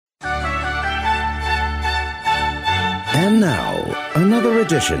And now, another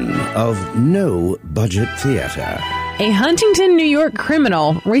edition of No Budget Theater. A Huntington, New York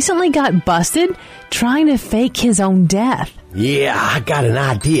criminal recently got busted trying to fake his own death. Yeah, I got an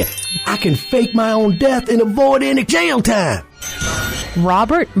idea. I can fake my own death and avoid any jail time.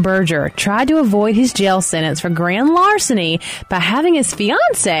 Robert Berger tried to avoid his jail sentence for grand larceny by having his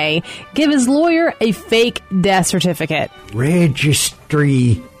fiancée give his lawyer a fake death certificate.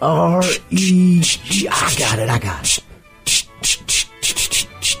 Registry R-E-G. I got it.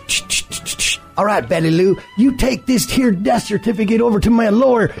 All right, Betty Lou, you take this here death certificate over to my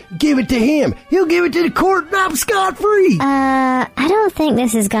lawyer. Give it to him. He'll give it to the court and I'm scot-free. I don't think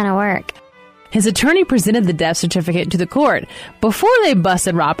this is gonna work. His attorney presented the death certificate to the court before they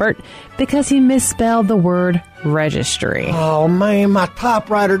busted Robert because he misspelled the word registry. Oh, man, my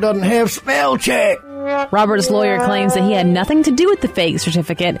typewriter doesn't have spell check. Robert's lawyer claims that he had nothing to do with the fake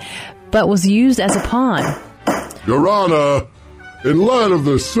certificate, but was used as a pawn. Your Honor, in light of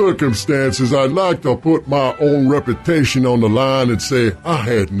the circumstances, I'd like to put my own reputation on the line and say I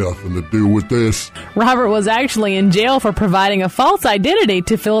had nothing to do with this. Robert was actually in jail for providing a false identity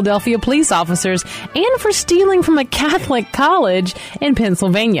to Philadelphia police officers and for stealing from a Catholic college in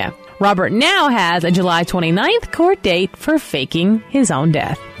Pennsylvania. Robert now has a July 29th court date for faking his own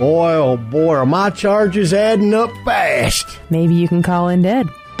death. Boy, oh boy, are my charges adding up fast. Maybe you can call in dead.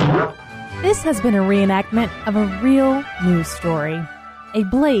 This has been a reenactment of a real news story, a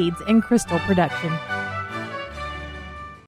Blades and Crystal production.